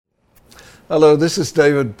Hello, this is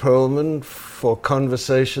David Perlman for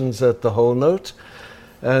Conversations at the Whole Note,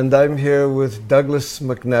 and I'm here with Douglas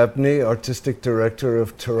McNabney, Artistic Director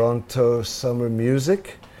of Toronto Summer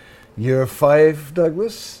Music. Year 5,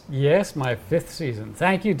 Douglas? Yes, my 5th season.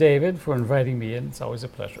 Thank you, David, for inviting me in. It's always a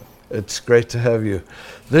pleasure. It's great to have you.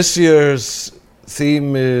 This year's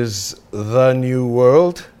theme is The New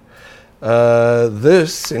World.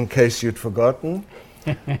 This, in case you'd forgotten,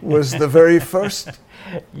 was the very first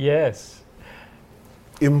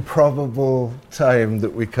improbable time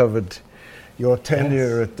that we covered your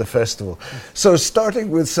tenure at the festival. So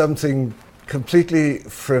starting with something completely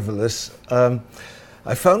frivolous,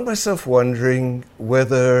 I found myself wondering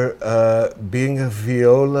whether being a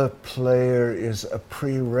viola player is a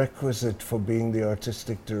prerequisite for being the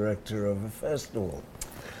artistic director of a festival.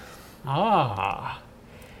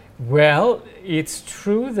 Well, it's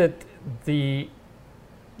true that the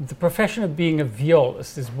profession of being a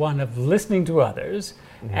violist is one of listening to others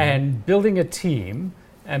and building a team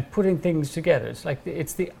and putting things together.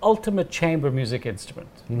 It's the ultimate chamber music instrument,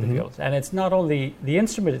 the violist. And it's not only the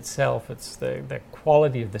instrument itself, it's the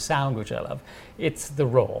quality of the sound, which I love. It's the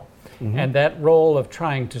role. And that role of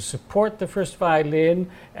trying to support the first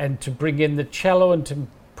violin and to bring in the cello and to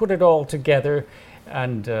put it all together.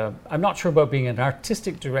 And I'm not sure about being an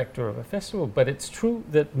artistic director of a festival, but it's true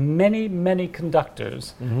that many, many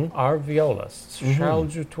conductors are violists.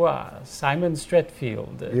 Charles Jutois, Simon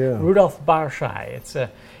Stretfield, Rudolf Barschai.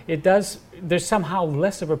 There's somehow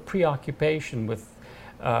less of a preoccupation with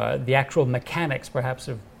the actual mechanics, perhaps,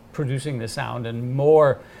 of producing the sound, and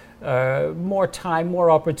more time,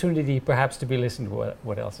 more opportunity, perhaps, to be listened to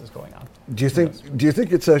what else is going on. Do you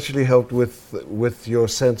think it's actually helped with your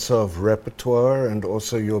sense of repertoire and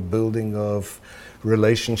also your building of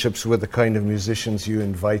relationships with the kind of musicians you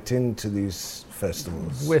invite into these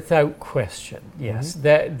festivals? Without question, yes.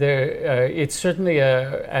 It's certainly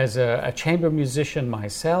as a chamber musician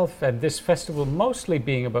myself, and this festival mostly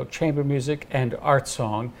being about chamber music and art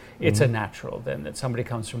song, it's a natural then that somebody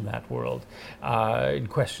comes from that world. In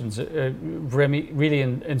questions, really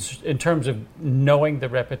in terms of knowing the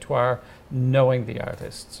repertoire, knowing the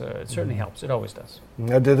artists, it certainly helps. It always does.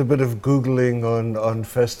 I did a bit of Googling on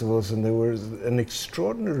festivals, and there was an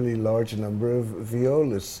extraordinarily large number of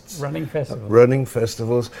violists. Running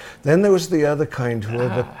festivals. Then there was the other kind, who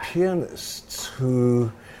are the pianists, who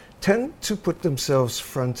tend to put themselves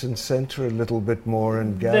front and center a little bit more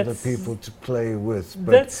and gather people to play with.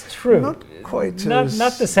 But that's true. Not quite not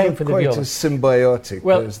the same for the viola. Not quite as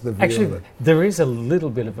symbiotic as the viola. Actually, there is a little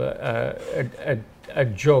bit of a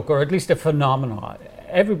joke, or at least a phenomenon.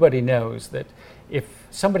 Everybody knows that if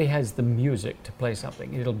somebody has the music to play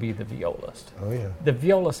something, it'll be the violist. Oh, yeah. The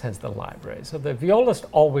violist has the library. So the violist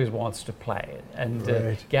always wants to play it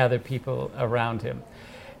and gather people around him.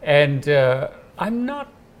 And I'm not,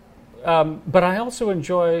 but I also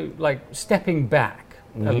enjoy stepping back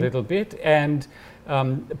a little bit and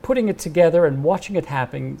putting it together and watching it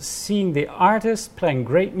happen, seeing the artist playing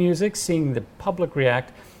great music, seeing the public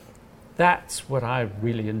react. That's what I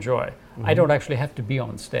really enjoy. I don't actually have to be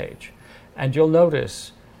on stage. And you'll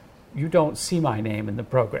notice you don't see my name in the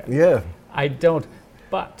program. Yeah. I don't,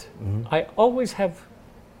 but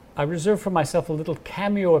I reserve for myself a little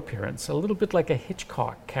cameo appearance, a little bit like a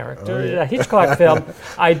Hitchcock character. Oh, yeah. A Hitchcock film,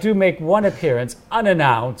 I do make one appearance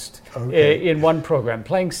unannounced in one program,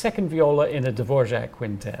 playing second viola in a Dvorak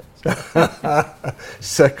quintet.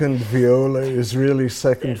 Second viola is really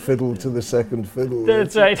second fiddle to the second fiddle.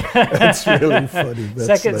 That's right. That's really funny.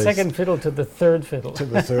 That's nice. Second fiddle to the third fiddle. To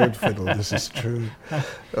the third fiddle. This is true.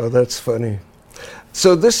 Oh, that's funny.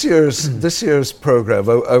 So this year's program,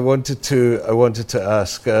 I wanted to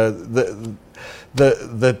ask the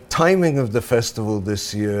timing of the festival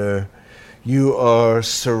this year. You are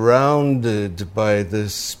surrounded by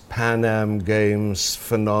this Pan Am Games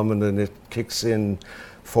phenomenon. It kicks in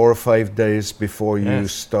 4 or 5 days before you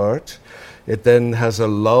start. It then has a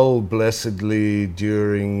lull, blessedly,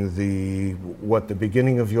 during the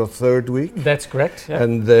beginning of your 3rd week? That's correct. Yeah.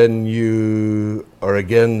 And then you are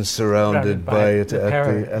again surrounded by it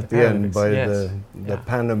at the end, by the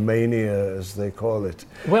Panamania, as they call it.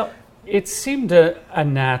 Well, it seemed a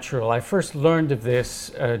natural. I first learned of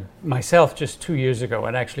this myself just 2 years ago,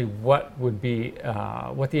 and actually what the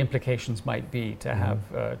implications might be to have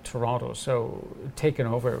Toronto so taken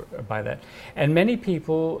over by that. And many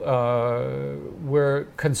people were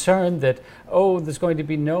concerned that, there's going to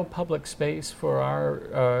be no public space for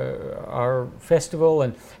our festival,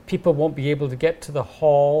 and people won't be able to get to the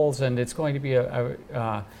halls, and it's going to be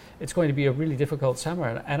a really difficult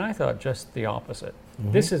summer. And I thought just the opposite.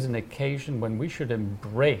 This is an occasion when we should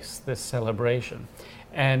embrace this celebration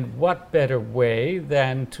And what better way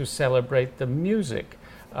than to celebrate the music?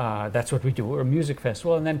 That's what we do. We're a music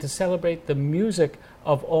festival, and then to celebrate the music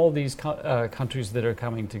of all these countries that are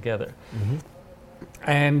coming together. Mm-hmm.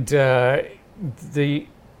 And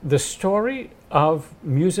the story of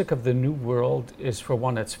music of the New World is, for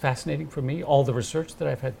one, it's fascinating for me. All the research that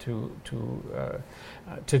I've had to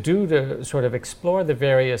do to sort of explore the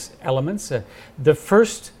various elements. The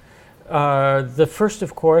first,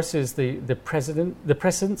 of course, is the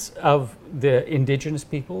presence of the indigenous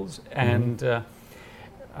peoples, and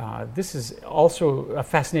this is also a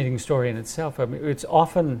fascinating story in itself. I mean, it's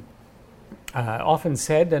often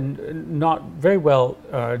said and not very well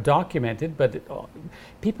documented, but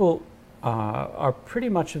people are pretty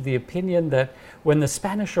much of the opinion that when the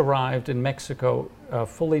Spanish arrived in Mexico,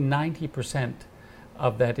 fully 90%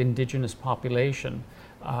 of that indigenous population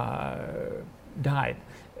died.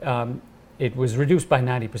 It was reduced by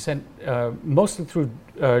 90%, mostly through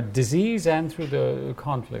disease and through the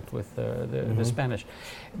conflict with the Spanish.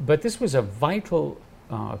 But this was a vital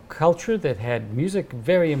culture that had music,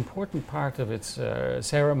 very important part of its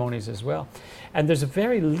ceremonies as well. And there's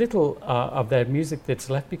very little of that music that's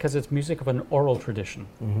left because it's music of an oral tradition,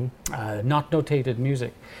 not notated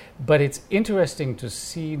music. But it's interesting to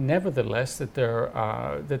see, nevertheless, that there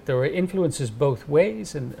are influences both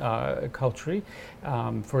ways in culturally.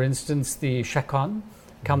 For instance, the chaconne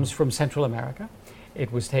comes from Central America.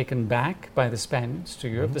 It was taken back by the Spaniards to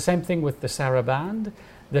Europe. The same thing with the saraband.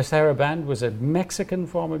 The saraband was a Mexican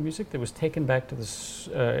form of music that was taken back to the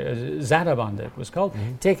zarabanda, it was called,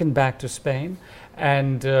 taken back to Spain.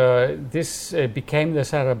 And this became the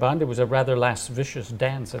saraband. It was a rather lascivious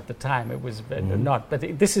dance at the time. It was not, but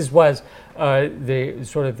was the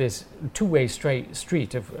sort of this two-way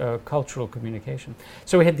street of cultural communication.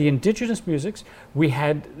 So we had the indigenous musics. We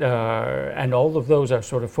had, and all of those are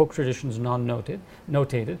sort of folk traditions,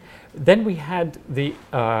 notated. Then we had the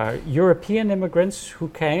European immigrants who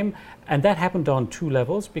came, and that happened on two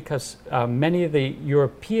levels because many of the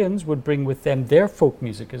Europeans would bring with them their folk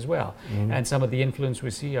music as well. And some of the influence we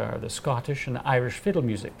see are the Scottish and Irish fiddle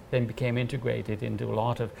music, then became integrated into a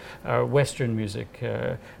lot of Western music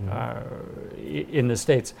in the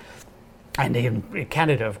States. And in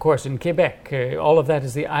Canada, of course, in Quebec, all of that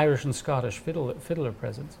is the Irish and Scottish fiddler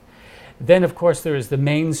presence. Then, of course, there is the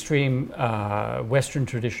mainstream Western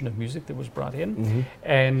tradition of music that was brought in.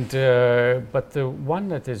 And but the one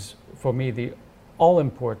that is, for me, the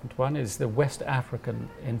all-important one is the West African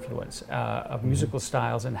influence of musical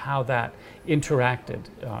styles and how that interacted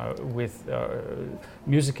with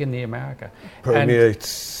music in the America.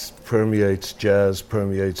 Permeates jazz,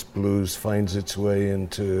 permeates blues, finds its way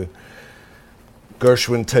into...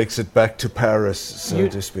 Gershwin takes it back to Paris, so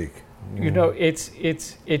to speak. You know, it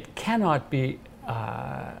cannot be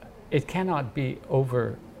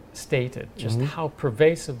overstated just how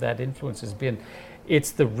pervasive that influence has been.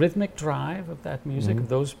 It's the rhythmic drive of that music, of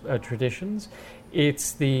those traditions.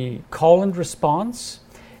 It's the call and response.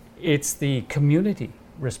 It's the community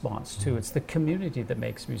response too. It's the community that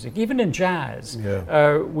makes music. Even in jazz,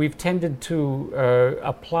 we've tended to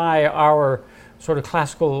apply our sort of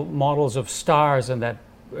classical models of stars and that.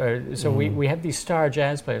 We have these star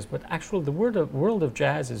jazz players, but actually the world of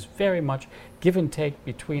jazz is very much give and take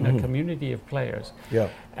between a community of players.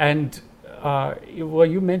 And well,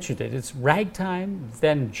 you mentioned it. It's ragtime,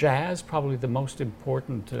 then jazz, probably the most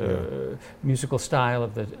important musical style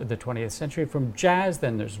of the 20th century. From jazz,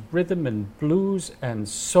 then there's rhythm and blues and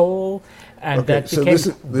soul, and that became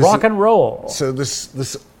rock and roll. So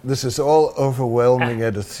this is all overwhelming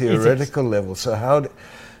at a theoretical level.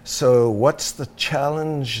 So what's the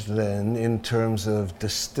challenge then in terms of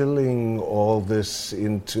distilling all this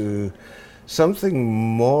into something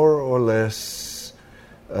more or less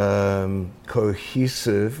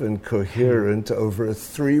cohesive and coherent over a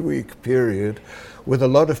 3-week period with a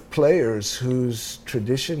lot of players whose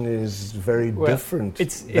tradition is very different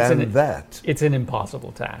than that? It's an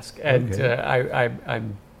impossible task. And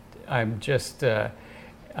I'm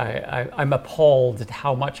appalled at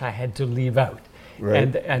how much I had to leave out.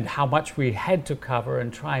 Right. And how much we had to cover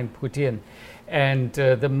and try and put in. And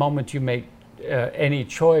the moment you make any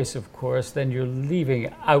choice, of course, then you're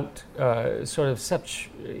leaving out sort of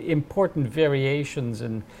such important variations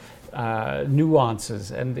and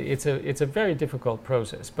nuances. And it's a very difficult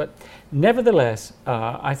process. But nevertheless,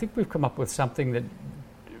 I think we've come up with something that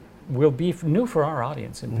will be new for our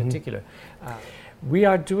audience in particular. We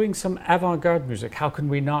are doing some avant-garde music. How can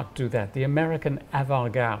we not do that? The American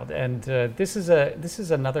avant-garde, and this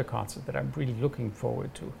is another concert that I'm really looking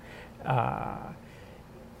forward to.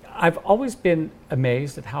 I've always been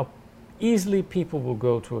amazed at how easily people will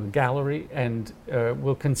go to a gallery and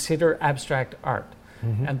will consider abstract art.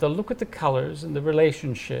 And they'll look at the colors and the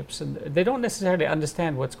relationships, and they don't necessarily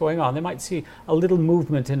understand what's going on. They might see a little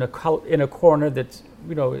movement in a corner that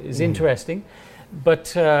is interesting, but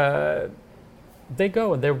they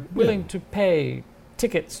go and they're willing to pay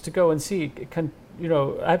tickets to go and see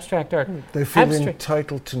abstract art. They feel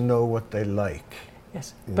entitled to know what they like.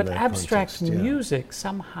 Yes, but abstract music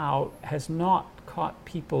somehow has not caught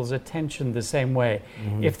people's attention the same way.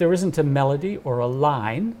 If there isn't a melody or a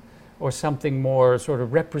line or something more sort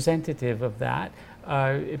of representative of that,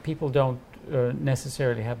 people don't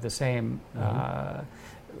necessarily have the same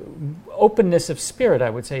openness of spirit, I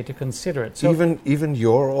would say, to consider it. So even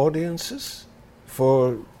your audiences,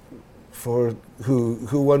 for who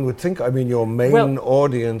one would think, I mean, your main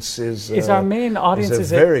audience is our main audience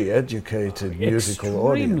is a very educated musical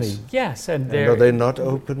audience. Yes, and are they not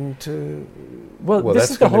open to? Well, this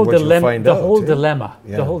is the whole dilemma. The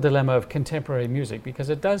whole dilemma of contemporary music, because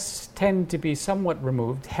it does tend to be somewhat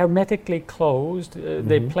removed, hermetically closed.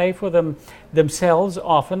 They play for themselves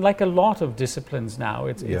often, like a lot of disciplines now.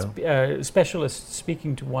 It's specialists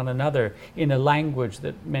speaking to one another in a language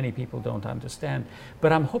that many people don't understand.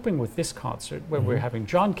 But I'm hoping with this concert, where we're having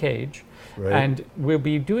John Cage, and we'll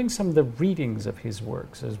be doing some of the readings of his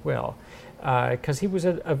works as well, because he was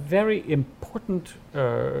a very important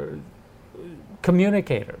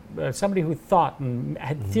communicator, somebody who thought and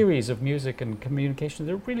had theories of music and communication.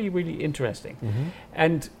 They're really, really interesting.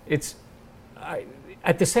 And it's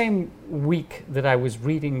at the same week that I was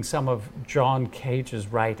reading some of John Cage's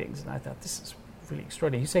writings, and I thought, this is really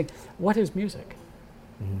extraordinary. He's saying, what is music?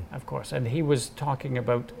 Of course, and he was talking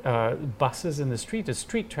about buses in the street as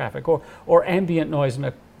street traffic, or ambient noise in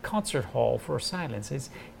a concert hall for silence. He's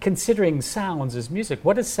considering sounds as music.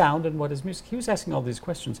 What is sound and what is music? He was asking all these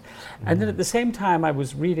questions. And then at the same time, I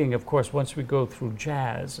was reading, of course, once we go through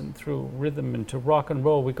jazz and through rhythm and to rock and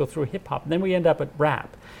roll, we go through hip hop, and then we end up at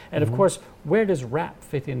rap. And of course, where does rap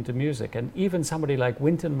fit into music? And even somebody like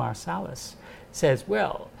Wynton Marsalis says,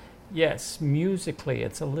 well, yes, musically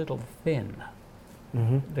it's a little thin,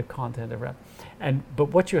 the content of rap. But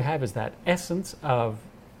what you have is that essence of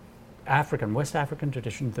West African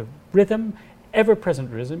tradition, the rhythm, ever-present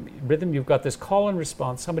rhythm. You've got this call and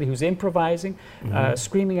response, somebody who's improvising,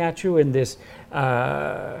 screaming at you in this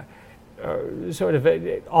sort of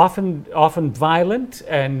often violent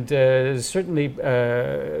and certainly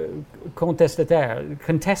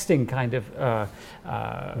contesting kind of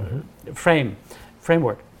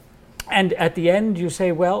framework. And at the end you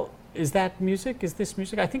say, well, is that music? Is this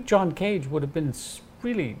music? I think John Cage would have been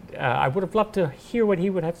really, I would have loved to hear what he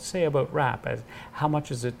would have to say about rap, as how much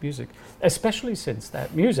is it music, especially since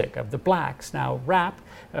that music of the blacks, now rap,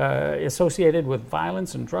 associated with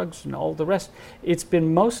violence and drugs and all the rest, it's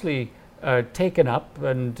been mostly taken up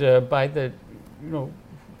and by the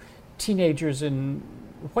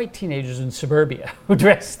white teenagers in suburbia who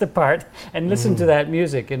dress the part and listen to that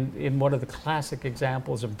music in one of the classic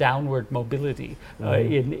examples of downward mobility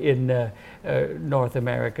in North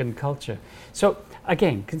American culture. So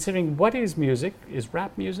again, considering what is music, is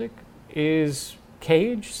rap music, is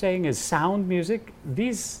Cage saying is sound music,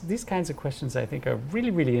 these kinds of questions I think are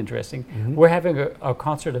really, really interesting. We're having a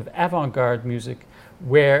concert of avant-garde music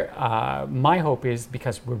where my hope is,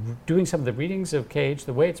 because we're doing some of the readings of Cage,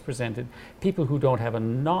 the way it's presented, people who don't have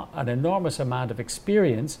an enormous amount of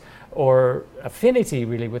experience or affinity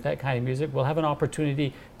really with that kind of music will have an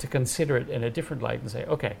opportunity to consider it in a different light and say,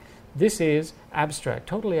 okay, this is abstract,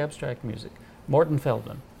 totally abstract music. Morton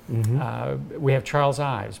Feldman. We have Charles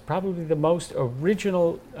Ives, probably the most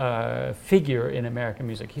original figure in American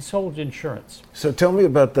music. He sold insurance. So tell me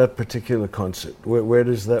about that particular concert. Where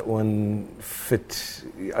does that one fit?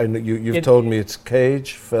 I know you've told me it's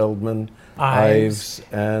Cage, Feldman, Ives,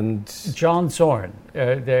 and John Zorn,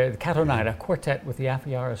 the Cat O' Nine, a quartet with the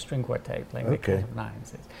Afiara String Quartet playing the Cat O' Nine.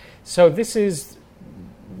 So this is,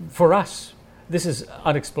 for us, this is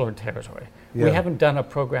unexplored territory. Yeah. We haven't done a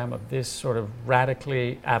program of this sort of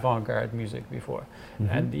radically avant-garde music before.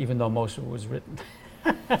 And even though most of it was written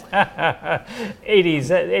 70,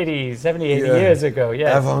 80 years ago.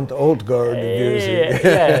 Yes. Avant-garde music.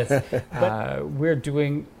 Yes. But we're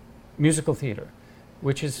doing musical theater,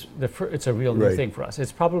 which is it's a real new thing for us.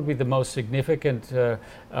 It's probably the most significant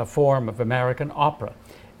form of American opera.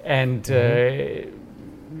 And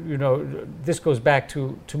this goes back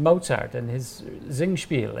to Mozart and his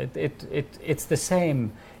Singspiel. It's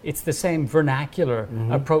the same vernacular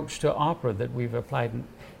approach to opera that we've applied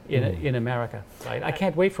in America. Right? I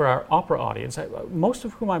can't wait for our opera audience, most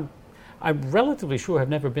of whom I'm relatively sure have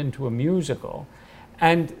never been to a musical,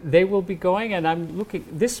 And they will be going, and I'm looking,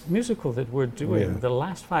 this musical that we're doing, Yeah. the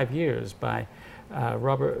last 5 years by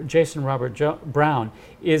Jason Robert Brown,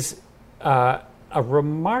 is a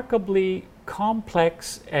remarkably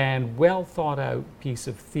complex and well thought out piece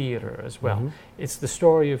of theater as well. It's the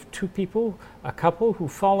story of two people, a couple who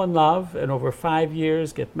fall in love and over 5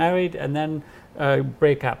 years get married and then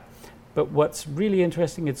break up. But what's really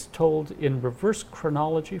interesting, it's told in reverse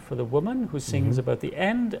chronology for the woman who sings about the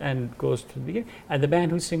end and goes to the beginning, and the man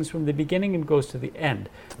who sings from the beginning and goes to the end.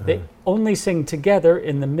 They only sing together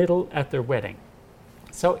in the middle at their wedding.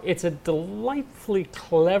 So it's a delightfully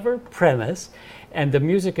clever premise, and the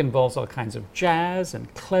music involves all kinds of jazz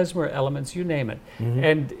and klezmer elements, you name it.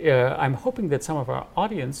 And I'm hoping that some of our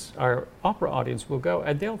audience, our opera audience, will go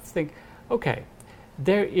and they'll think, okay,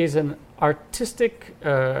 there is an artistic,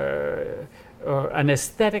 an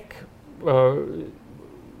aesthetic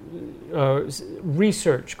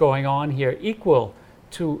research going on here equal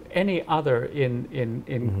to any other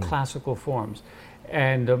in classical forms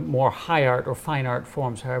and more high art or fine art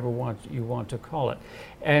forms, however you want to call it.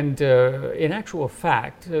 And in actual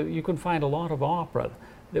fact, you can find a lot of opera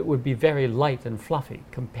that would be very light and fluffy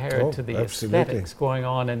compared to the aesthetics going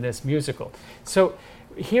on in this musical. So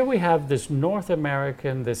here we have this North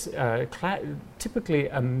American, this typically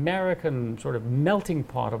American sort of melting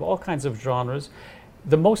pot of all kinds of genres.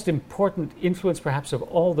 The most important influence perhaps of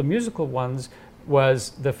all the musical ones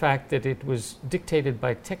was the fact that it was dictated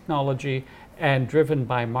by technology and driven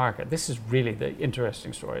by market. This is really the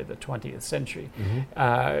interesting story of the 20th century.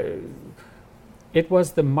 It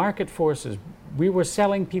was the market forces. We were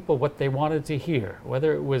selling people what they wanted to hear,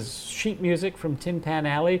 whether it was sheet music from Tin Pan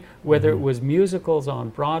Alley, whether it was musicals on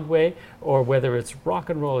Broadway, or whether it's rock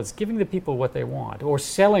and roll. It's giving the people what they want, or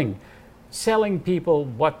selling people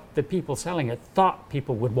what the people selling it thought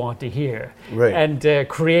people would want to hear, and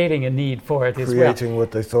creating a need for it as well. Creating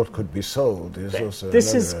what they thought could be sold is also another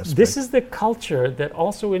aspect. This is the culture that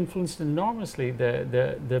also influenced enormously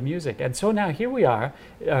the music. And so now here we are,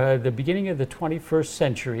 the beginning of the 21st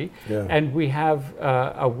century, and we have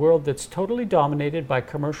a world that's totally dominated by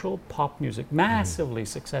commercial pop music, massively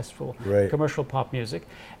successful commercial pop music.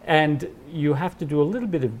 And you have to do a little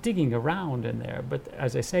bit of digging around in there. But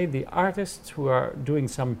as I say, the artists who are doing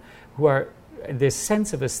this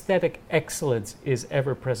sense of aesthetic excellence is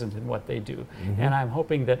ever present in what they do. And I'm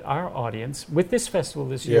hoping that our audience, with this festival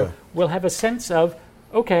this year, will have a sense of,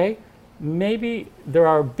 okay, maybe there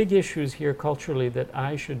are big issues here culturally that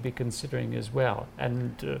I should be considering as well.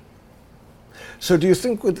 And so do you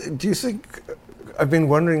think I've been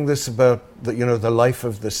wondering this about the life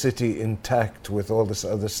of the city intact with all this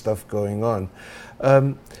other stuff going on.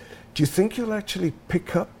 Do you think you'll actually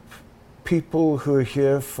pick up people who are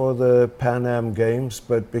here for the Pan Am Games,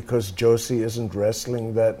 but because Josie isn't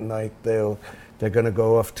wrestling that night, they're going to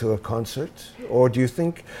go off to a concert? Or do you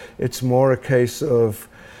think it's more a case of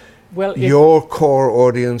your core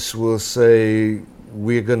audience will say,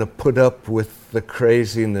 we're going to put up with the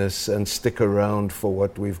craziness and stick around for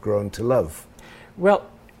what we've grown to love? Well,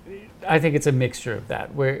 I think it's a mixture of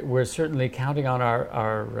that. We're certainly counting on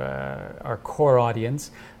our core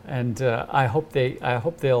audience, and I hope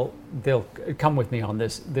they'll come with me on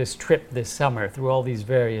this trip this summer through all these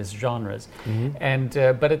various genres. And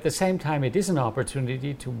but at the same time, it is an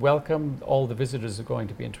opportunity to welcome all the visitors who are going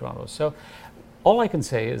to be in Toronto. So all I can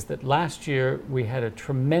say is that last year we had a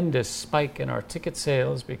tremendous spike in our ticket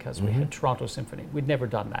sales because we had Toronto Symphony. We'd never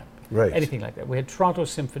done that, anything like that. We had Toronto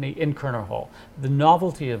Symphony in Kerner Hall. The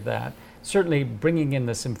novelty of that, certainly bringing in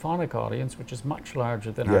the symphonic audience, which is much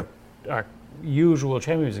larger than our usual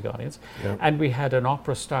chamber music audience, and we had an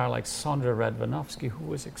opera star like Sondra Radvanovsky, who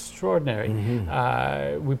was extraordinary.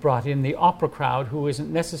 We brought in the opera crowd, who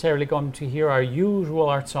isn't necessarily going to hear our usual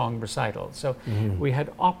art song recital. So we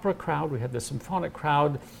had opera crowd, we had the symphonic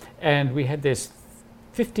crowd, and we had this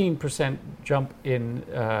 15% jump in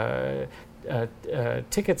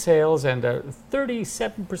ticket sales and a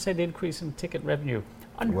 37% increase in ticket revenue.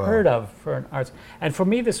 Unheard of for an arts. And for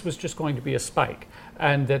me, this was just going to be a spike.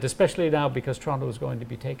 And that especially now, because Toronto was going to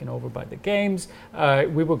be taken over by the Games,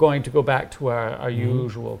 we were going to go back to our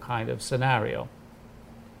usual kind of scenario.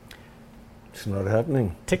 It's not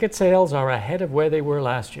happening. Ticket sales are ahead of where they were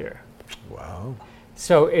last year. Wow.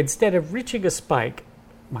 So instead of reaching a spike,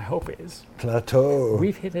 my hope is plateau.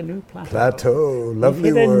 We've hit a new plateau. Plateau,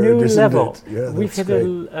 lovely word, word, new isn't level. it? Yeah, We've hit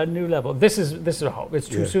a new level. This is a hope. It's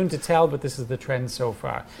too soon to tell, but this is the trend so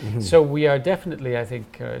far. So we are definitely, I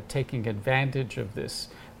think, taking advantage of this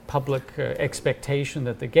public expectation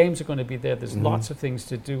that the Games are going to be there. There's lots of things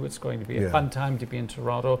to do. It's going to be a fun time to be in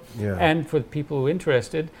Toronto. And for people who are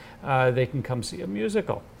interested, they can come see a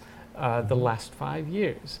musical. the last 5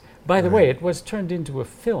 years. By the way, it was turned into a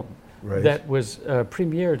film that was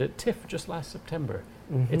premiered at TIFF just last September.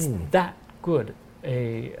 It's that good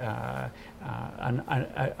an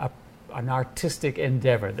artistic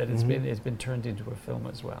endeavor that has been turned into a film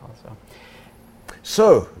as well.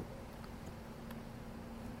 So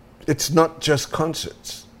it's not just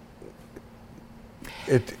concerts.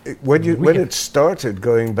 When it started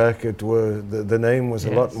going back, it was the name was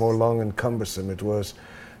a lot more long and cumbersome. It was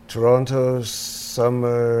Toronto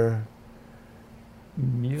Summer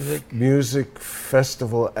Music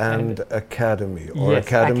Festival and Academy, or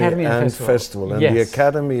Academy and Festival. And the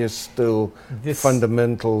Academy is still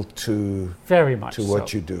fundamental to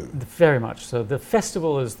what you do. Very much so. The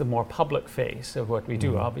festival is the more public face of what we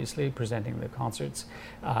do, obviously, presenting the concerts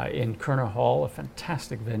in Kerner Hall, a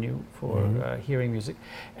fantastic venue for hearing music,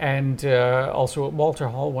 and also at Walter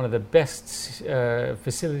Hall, one of the best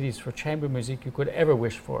facilities for chamber music you could ever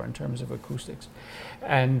wish for in terms of acoustics.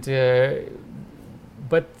 And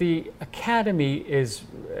but the Academy is,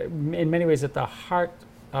 in many ways, at the heart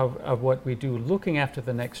of what we do, looking after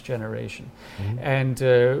the next generation. And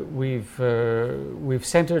we've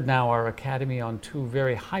centered now our Academy on two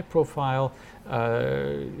very high-profile,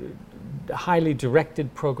 highly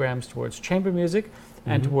directed programs towards chamber music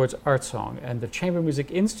and towards art song. And the Chamber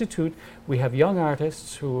Music Institute, we have young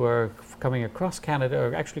artists who are coming across Canada,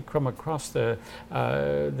 or actually come across the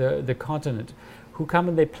continent, who come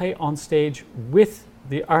and they play on stage with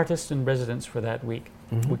the artists in residence for that week.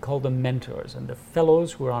 We call them mentors, and the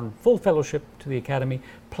fellows who are on full fellowship to the Academy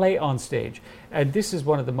play on stage. And this is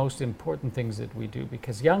one of the most important things that we do,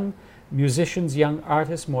 because young musicians, young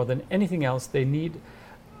artists, more than anything else, they need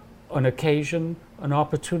an occasion, an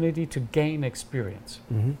opportunity to gain experience.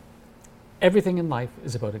 Everything in life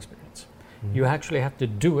is about experience. You actually have to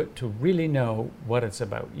do it to really know what it's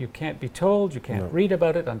about. You can't be told, you can't read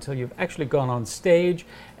about it until you've actually gone on stage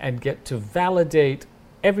and get to validate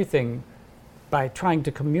everything by trying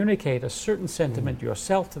to communicate a certain sentiment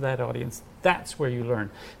yourself to that audience. That's where you learn.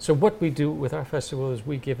 So what we do with our festival is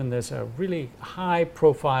we've given this a really high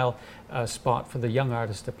profile spot for the young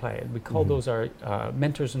artists to play. And we call those our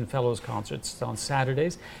Mentors and Fellows concerts on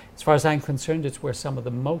Saturdays. As far as I'm concerned, it's where some of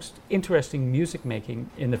the most interesting music making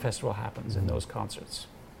in the festival happens, in those concerts.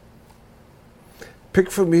 Pick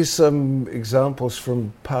for me some examples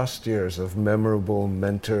from past years of memorable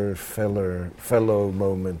mentor-fellow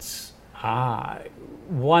moments.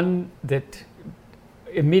 One that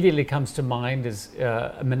immediately comes to mind is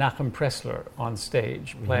Menachem Pressler on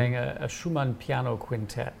stage playing a Schumann piano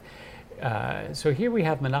quintet. So here we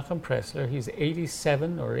have Menachem Pressler. He's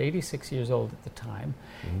 87 or 86 years old at the time,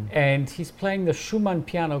 and he's playing the Schumann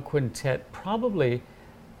piano quintet probably,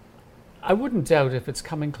 I wouldn't doubt if it's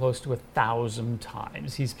coming close to 1,000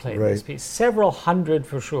 times he's played this piece, several hundred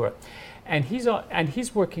for sure. And he's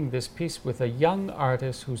working this piece with a young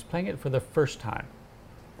artist who's playing it for the first time.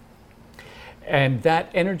 And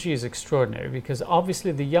that energy is extraordinary, because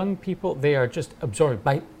obviously the young people, they are just absorbed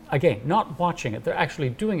by, again, not watching it, they're actually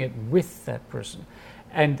doing it with that person.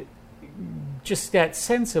 And just that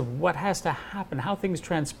sense of what has to happen, how things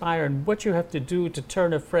transpire, and what you have to do to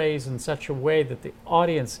turn a phrase in such a way that the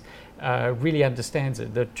audience really understands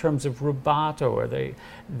it. The terms of rubato, or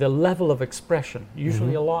the level of expression,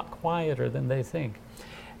 usually a lot quieter than they think.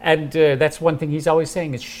 And that's one thing he's always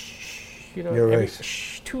saying is, shh,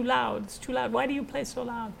 shh, too loud, it's too loud, why do you play so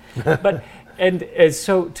loud? But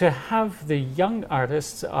so to have the young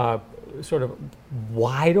artists sort of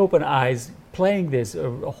wide open eyes playing this, a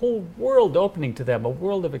whole world opening to them, a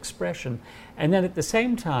world of expression, and then at the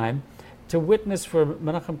same time to witness for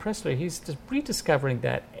Menachem Pressler, he's just rediscovering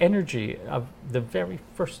that energy of the very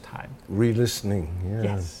first time. Re-listening,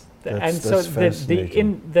 Yes. That's so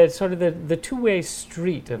the two-way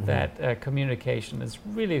street of that communication is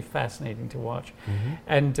really fascinating to watch.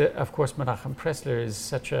 And of course, Menachem Pressler is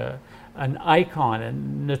such an icon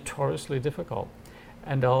and notoriously difficult.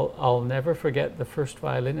 And I'll never forget the first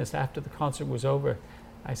violinist after the concert was over.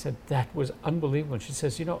 I said, that was unbelievable. And she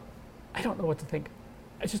says, I don't know what to think.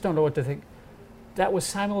 I just don't know what to think. That was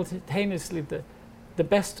simultaneously the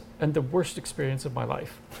best and the worst experience of my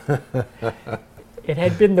life. It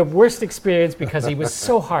had been the worst experience because he was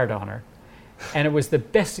so hard on her. And it was the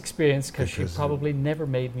best experience because she probably never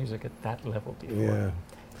made music at that level before.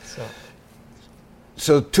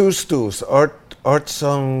 So two stools, art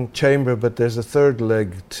song chamber, but there's a third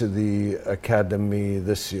leg to the Academy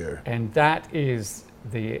this year. And that is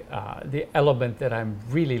the element that I'm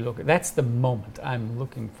really looking. That's the moment I'm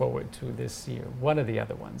looking forward to this year. One of the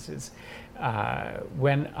other ones is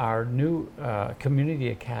when our new community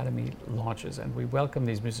academy launches, and we welcome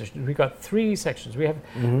these musicians. We've got 3 sections. We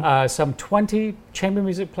have some 20 chamber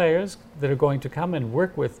music players that are going to come and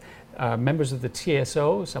work with members of the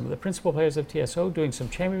TSO, some of the principal players of TSO, doing some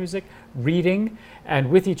chamber music, reading, and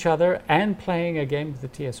with each other, and playing a game with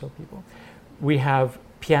the TSO people. We have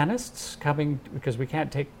pianists coming, because we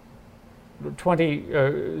can't take 20.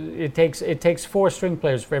 It takes 4 string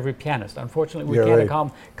players for every pianist. Unfortunately, we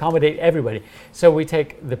can't accommodate everybody. So we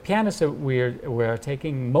take the pianists that we're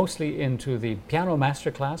taking mostly into the piano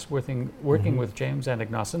masterclass, working with James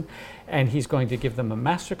Anagnossen, and he's going to give them a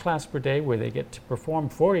masterclass per day where they get to perform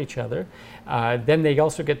for each other. Then they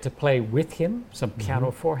also get to play with him some piano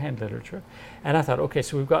forehand literature. And I thought, okay,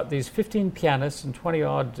 so we've got these 15 pianists and 20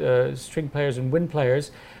 odd string players and wind players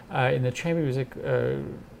in the chamber music.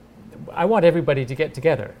 I want everybody to get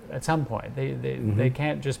together at some point. They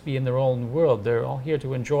can't just be in their own world. They're all here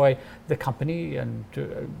to enjoy the company and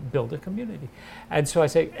to build a community. And so I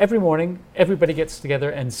say every morning, everybody gets together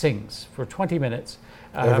and sings for 20 minutes,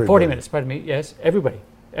 40 minutes, pardon me. Yes, everybody.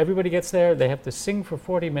 Everybody gets there. They have to sing for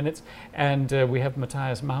 40 minutes. And we have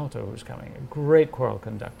Matthias Mauto, who's coming, a great choral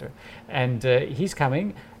conductor. And he's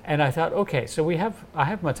coming. And I thought, okay, so I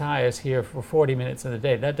have Matthias here for 40 minutes in the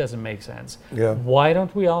day. That doesn't make sense. Yeah. Why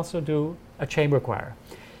don't we also do a chamber choir?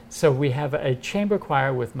 So we have a chamber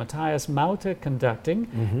choir with Matthias Mauta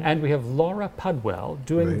conducting, and we have Laura Pudwell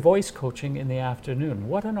doing voice coaching in the afternoon.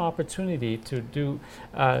 What an opportunity to do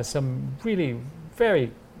some really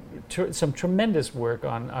some tremendous work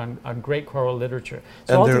on great choral literature.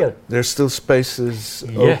 So and there's still spaces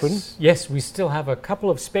open? Yes, we still have a couple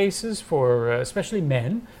of spaces for especially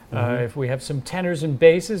men. If we have some tenors and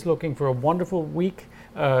basses looking for a wonderful week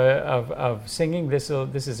of singing, this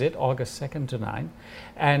is it, August 2nd to 9.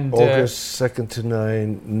 And August 2nd to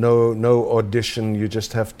 9, no audition, you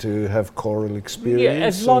just have to have choral experience? Yeah,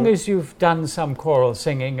 as long as you've done some choral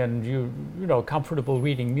singing and you know comfortable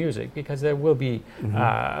reading music, because there will be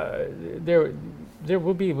there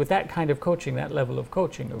will be, with that kind of coaching, that level of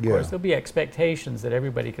coaching, of course, there'll be expectations that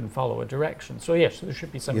everybody can follow a direction. So yes, there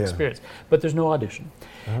should be some experience, but there's no audition.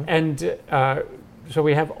 And so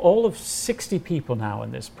we have all of 60 people now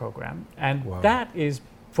in this program, and that is,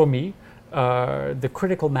 for me, the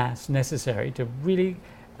critical mass necessary to really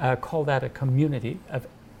call that a community of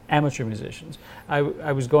amateur musicians.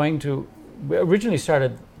 I was going to, originally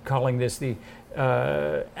started calling this the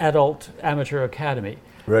Adult Amateur Academy.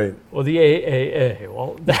 Right. Well, the AAA,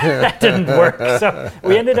 well, that didn't work. So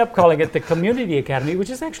we ended up calling it the Community Academy,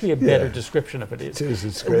 which is actually a better description of it. It is,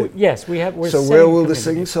 it's great. Yes, we have. So where will the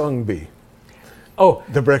sing-song be? Oh,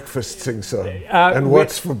 the breakfast sing-song. And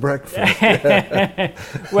what's for breakfast?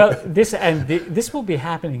 Well, this will be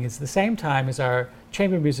happening at the same time as our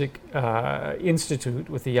Chamber Music Institute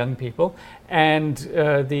with the young people, and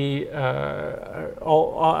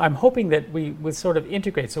I'm hoping that we will sort of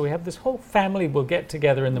integrate. So we have this whole family will get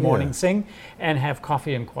together in the morning, sing, and have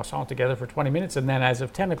coffee and croissant together for 20 minutes, and then as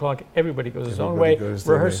of 10 o'clock, everybody goes his own way.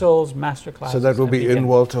 Rehearsals, master classes. So that will be in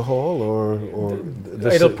Walter Hall, or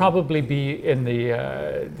it'll probably be in the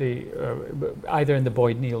either in the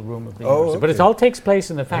Boyd Neal room of the university. But it all takes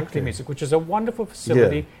place in the Faculty of Music, which is a wonderful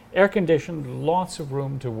facility. Air-conditioned, lots of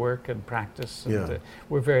room to work and practice, and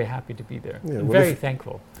we're very happy to be there. And very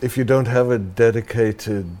thankful. If you don't have a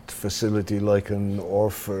dedicated facility like an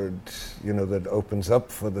Orford, that opens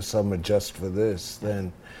up for the summer just for this,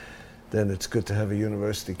 then it's good to have a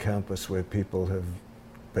university campus where people have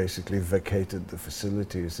basically vacated the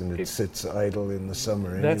facilities and it sits idle in the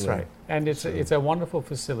summer anyway. That's right, and it's a wonderful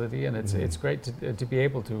facility, and it's great to be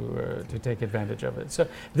able to take advantage of it. So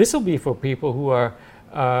this will be for people who are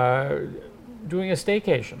doing a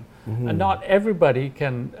staycation, and not everybody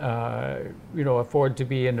can afford to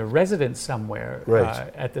be in a residence somewhere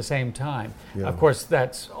at the same time. Of course,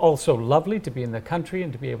 that's also lovely to be in the country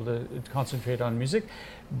and to be able to concentrate on music,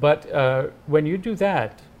 but when you do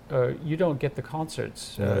that, you don't get the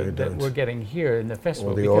concerts that we're getting here in the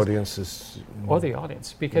festival. Or the audiences. Or the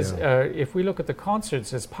audience. Because if we look at the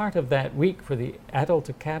concerts, as part of that week for the Adult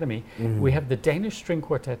Academy, we have the Danish String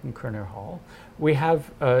Quartet in Kerner Hall. We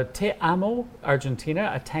have Te Amo,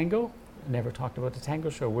 Argentina, a tango. Never talked about the tango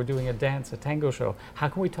show. We're doing a tango show. How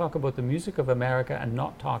can we talk about the music of America and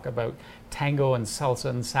not talk about tango and salsa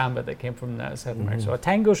and samba that came from South America? So a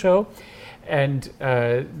tango show. And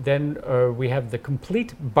then we have the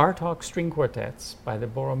complete Bartók string quartets by the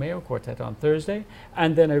Borromeo Quartet on Thursday,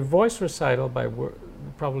 and then a voice recital by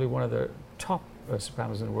probably one of the top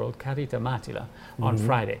sopranos in the world, Carita Matila, on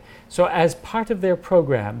Friday. So as part of their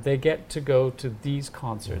program, they get to go to these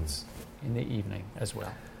concerts in the evening as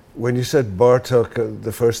well. When you said Bartók,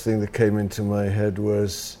 the first thing that came into my head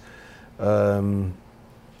was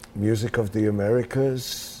Music of the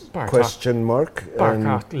Americas, question mark.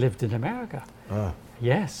 Bartók lived in America. Ah.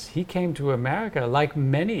 Yes, he came to America like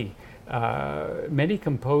many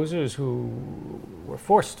composers who were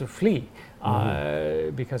forced to flee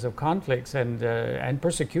because of conflicts and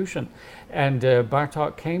persecution. And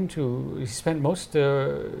Bartók he spent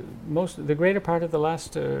the greater part of the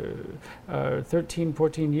last 13,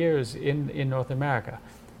 14 years in North America,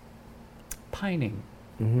 pining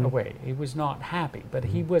away. He was not happy, but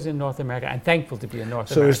he was in North America and thankful to be in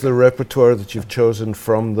North America. So is the repertoire that you've chosen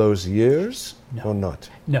from those years or not?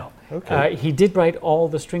 No. Okay. He did write all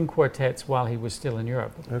the string quartets while he was still in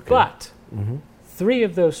Europe. Okay. But 3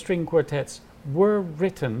 of those string quartets were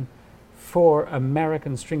written for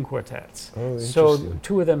American string quartets. Oh, so interesting.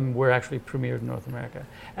 2 of them were actually premiered in North America.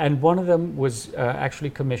 And one of them was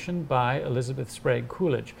actually commissioned by Elizabeth Sprague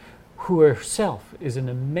Coolidge, who herself is an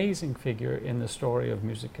amazing figure in the story of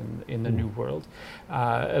music in the New World.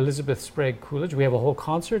 Elizabeth Sprague Coolidge, we have a whole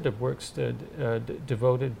concert of works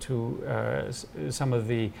devoted to some of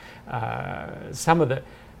the,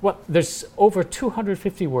 there's over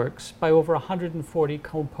 250 works by over 140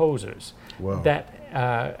 composers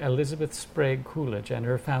that Elizabeth Sprague Coolidge and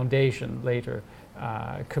her foundation later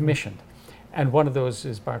commissioned. And one of those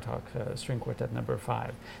is Bartók String Quartet Number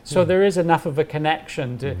 5. So there is enough of a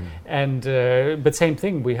connection to, but same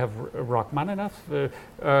thing. We have Rachmaninoff,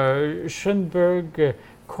 Schoenberg,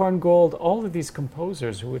 Korngold, all of these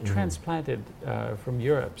composers who were transplanted from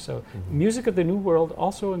Europe. So Music of the New World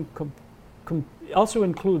also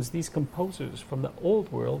includes these composers from the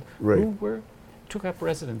Old World who took up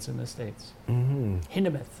residence in the States.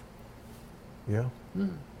 Hindemith. Yeah.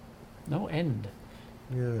 No end.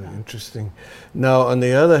 Yeah, interesting. Now, on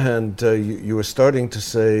the other hand, you were starting to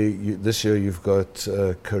say this year you've got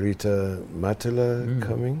Carita Matila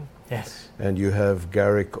coming. Yes. And you have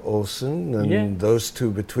Garrick Olson, and those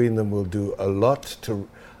 2 between them will do a lot to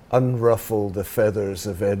unruffle the feathers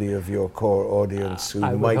of any of your core audience who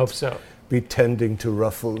might hope so. Be tending to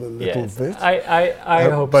ruffle a little bit. I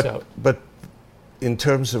hope so. But in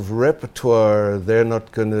terms of repertoire, they're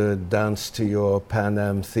not going to dance to your Pan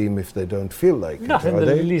Am theme if they don't feel like not it, in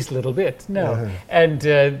the least little bit, no. And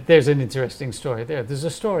there's an interesting story there. There's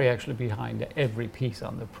a story actually behind every piece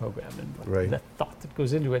on the program and the thought that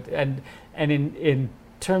goes into it. And in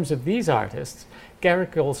terms of these artists,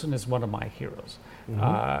 Garrick Olson is one of my heroes.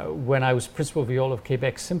 When I was principal viola of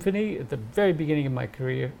Quebec Symphony, at the very beginning of my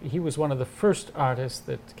career, he was one of the first artists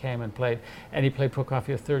that came and played, and he played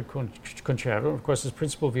Prokofiev Third Concerto. Of course, as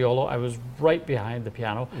principal viola, I was right behind the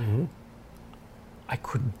piano. I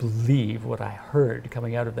couldn't believe what I heard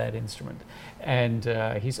coming out of that instrument. And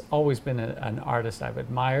he's always been an artist I've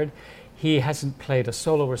admired. He hasn't played a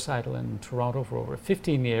solo recital in Toronto for over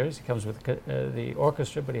 15 years. He comes with the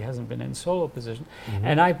orchestra, but he hasn't been in solo position.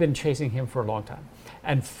 And I've been chasing him for a long time.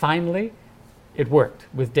 And finally, it worked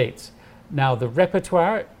with dates. Now the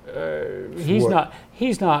repertoire,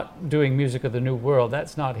 he's not doing Music of the New World.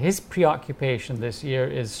 That's not his preoccupation this year.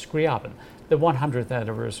 Is Scriabin, the 100th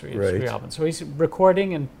anniversary of Scriabin. So he's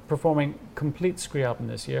recording and performing complete Scriabin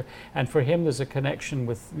this year. And for him, there's a connection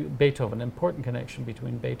with Beethoven, an important connection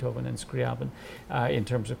between Beethoven and Scriabin in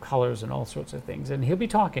terms of colors and all sorts of things. And he'll be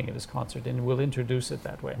talking at his concert, and we'll introduce it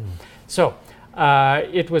that way. So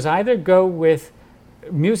it was either go with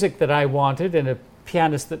music that I wanted and a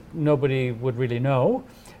pianist that nobody would really know,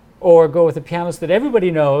 or go with a pianist that everybody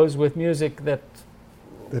knows with music that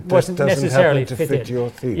wasn't necessarily fit your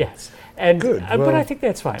theme. Yes, and Good. But I think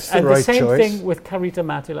that's fine. And the same thing with Carita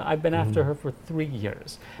Matila. I've been after her for 3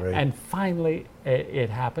 years, and finally it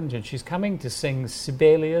happened. And she's coming to sing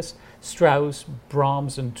Sibelius, Strauss,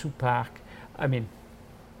 Brahms, and Tupac. I mean,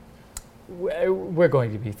 we're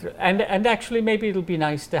going to be through, and actually maybe it'll be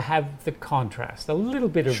nice to have the contrast, a little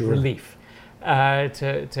bit of relief.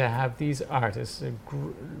 To have these artists,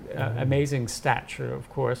 amazing stature, of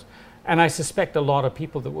course, and I suspect a lot of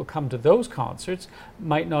people that will come to those concerts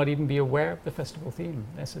might not even be aware of the festival theme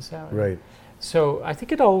necessarily. Right. So I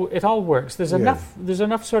think it all works. There's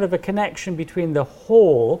enough sort of a connection between the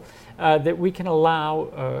whole that we can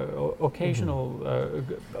allow occasional,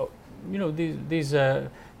 these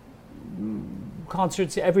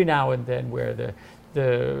concerts every now and then where the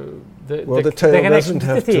tail doesn't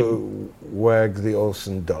have to wag the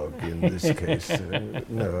Olsen dog in this case.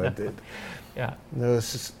 No, I did. Yeah. No,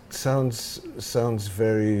 this sounds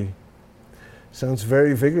very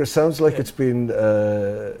vigorous. Sounds like it's been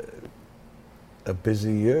a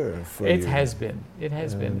busy year for you. It has been. It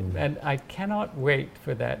has been. And I cannot wait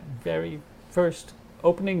for that very first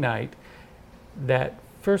opening night, that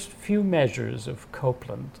first few measures of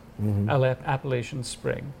Copeland, Appalachian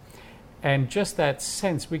Spring. And just that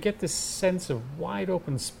sense, we get this sense of wide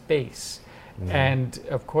open space. And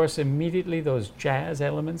of course, immediately those jazz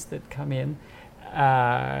elements that come in.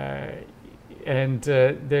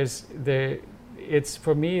 It's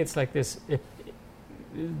for me, it's like this,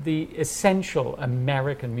 the essential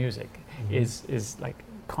American music is like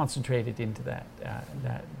concentrated into that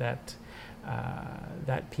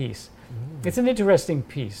piece. It's an interesting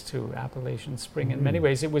piece too, Appalachian Spring. In many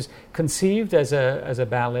ways, it was conceived as a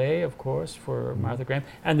ballet, of course, for Martha Graham,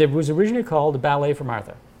 and it was originally called a ballet for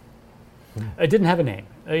Martha. It didn't have a name.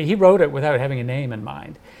 He wrote it without having a name in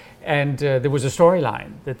mind. And there was a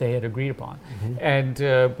storyline that they had agreed upon,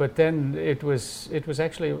 but then it was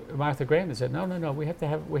actually Martha Graham that said, no, we have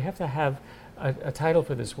to have a title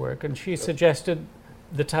for this work, and she suggested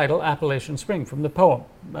the title Appalachian Spring from the poem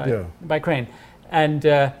by Crane.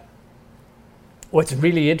 And what's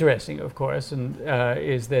really interesting, of course,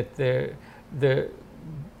 is that the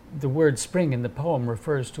word spring in the poem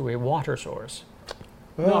refers to a water source,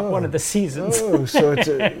 not one of the seasons. Oh, so it's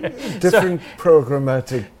a different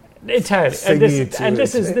programmatic. Entirely, and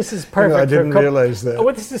this is perfect. I didn't realize that.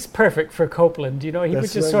 Oh, this is perfect for Copeland. He would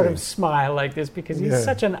just sort of lovely. Smile like this because he's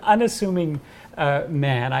such an unassuming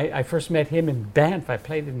man. I first met him in Banff. I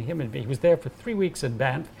played in him, and he was there for 3 weeks in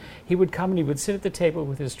Banff. He would come and he would sit at the table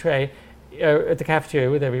with his tray at the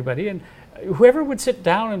cafeteria with everybody, and whoever would sit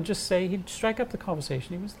down and just say, he'd strike up the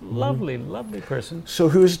conversation. He was a lovely person. So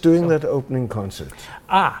who's doing that opening concert?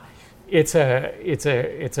 It's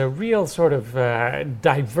a real sort of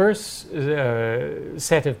diverse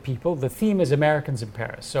set of people. The theme is Americans in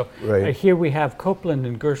Paris. So here we have Copeland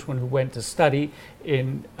and Gershwin who went to study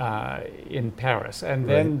in Paris, and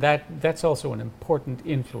then that's also an important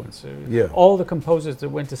influence. All the composers that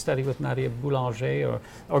went to study with Nadia Boulanger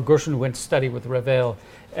or Gershwin who went to study with Ravel,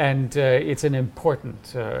 and it's an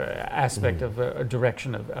important aspect of a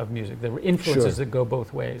direction of music. There were influences that go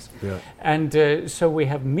both ways. And so we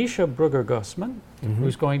have Misha Brugger-Gossman,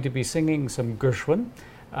 who's going to be singing some Gershwin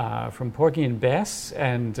from Porgy and Bess,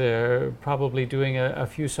 and probably doing a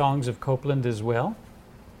few songs of Copeland as well.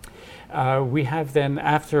 We have then,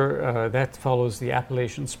 after that follows the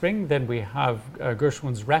Appalachian Spring, then we have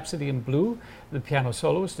Gershwin's Rhapsody in Blue. The piano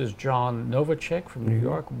soloist is John Novacek from New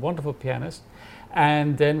York, wonderful pianist.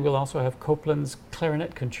 And then we'll also have Copeland's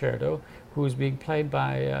Clarinet Concerto, who's being played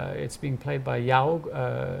by Yao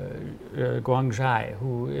Guangjai,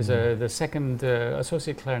 who is the second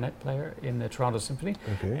associate clarinet player in the Toronto Symphony.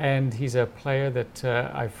 And he's a player that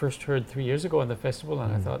I first heard 3 years ago in the festival,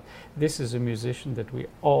 and I thought, this is a musician that we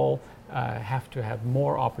all have to have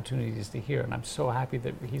more opportunities to hear, and I'm so happy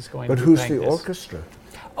that he's going to be playing this. But who's the orchestra?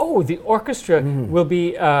 Oh, the orchestra will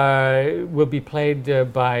be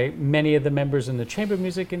played by many of the members in the Chamber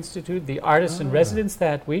Music Institute, the artists in residence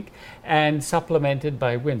that week, and supplemented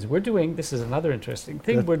by winds. We're doing, this is another interesting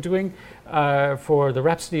thing, we're doing for the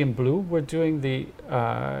Rhapsody in Blue, we're doing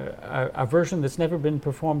a version that's never been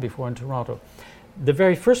performed before in Toronto. The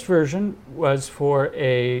very first version was for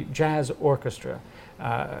a jazz orchestra.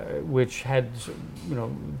 Which had,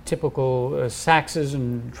 typical saxes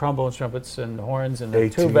and trombones, trumpets, and horns and 18,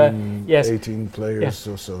 tuba. 18 players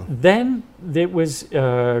or so. Then it was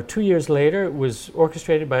 2 years later. It was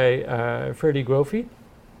orchestrated by Ferdy Grofi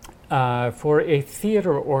for a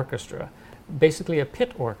theater orchestra, basically a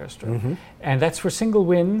pit orchestra, and that's for single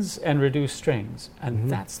winds and reduced strings. And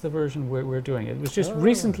that's the version we're doing. It was just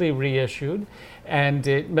recently reissued. And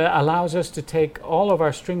it allows us to take all of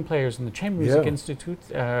our string players in the Chamber Music Institute,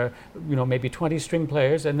 maybe 20 string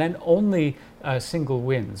players, and then only single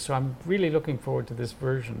winds. So I'm really looking forward to this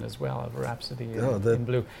version as well of Rhapsody in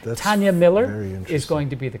Blue. Tanya Miller is going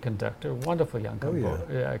to be the conductor, wonderful young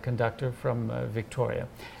conductor from Victoria.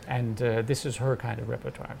 And this is her kind of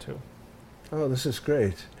repertoire too. Oh, this is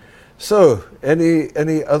great. So,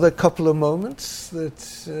 any other couple of moments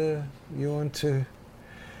that you want to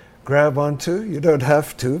grab onto? You don't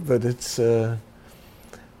have to, but it's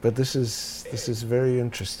but this is very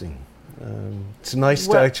interesting. It's nice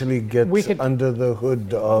to actually get under the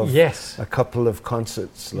hood of a couple of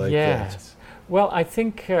concerts like that. Well, I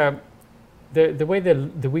think the way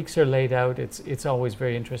the weeks are laid out, it's always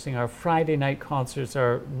very interesting. Our Friday night concerts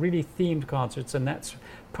are really themed concerts, and that's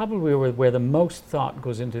probably where the most thought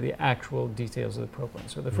goes into the actual details of the program.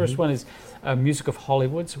 So the first one is Music of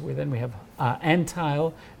Hollywood. So then we have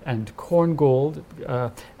Antile and Korngold,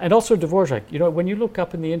 and also Dvorak. When you look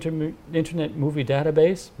up in the Internet Movie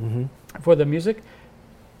Database for the music,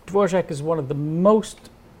 Dvorak is one of the most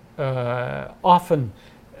often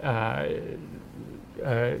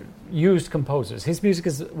used composers. His music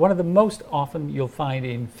is one of the most often you'll find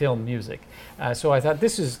in film music. So I thought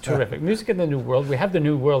this is terrific. Music in the New World. We have the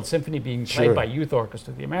New World Symphony being played by Youth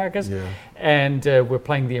Orchestra of the Americas, and we're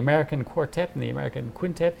playing the American Quartet and the American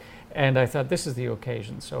Quintet. And I thought this is the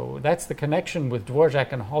occasion. So that's the connection with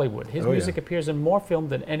Dvorak and Hollywood. His music appears in more film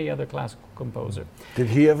than any other classical composer. Did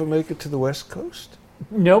he ever make it to the West Coast?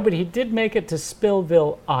 No, but he did make it to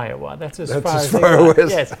Spillville, Iowa. That's as far as west.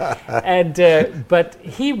 Yes, and but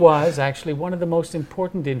he was actually one of the most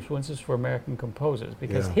important influences for American composers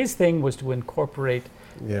because his thing was to incorporate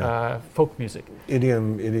folk music,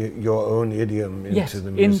 idiom, your own idiom into the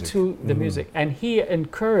music. Music, and he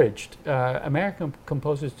encouraged American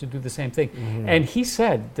composers to do the same thing. And he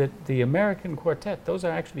said that the American Quartet, those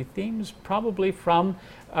are actually themes probably from.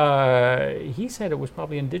 He said it was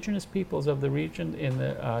probably indigenous peoples of the region in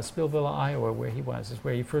the Spillville, Iowa, where he was, is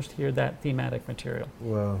where you first hear that thematic material.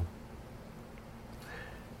 Wow.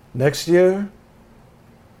 Next year,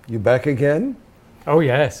 you back again? Oh,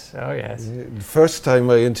 yes. Oh, yes. The first time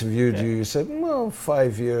I interviewed you, you said, well,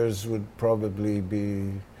 5 years would probably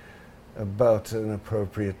be about an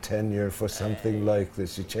appropriate tenure for something like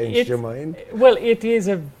this. You changed your mind? Well, it is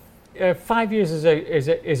 5 years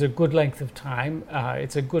is a good length of time.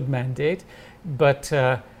 It's a good mandate, but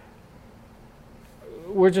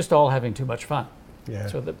we're just all having too much fun. Yeah.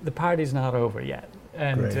 So the party's not over yet,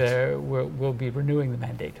 and we'll be renewing the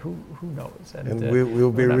mandate. Who knows? And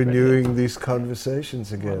we'll be renewing these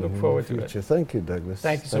conversations again. I look forward in the future. to it. Thank you, Douglas.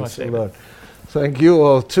 Thank you so much, a David. lot. Thank you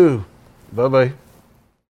all too. Bye bye.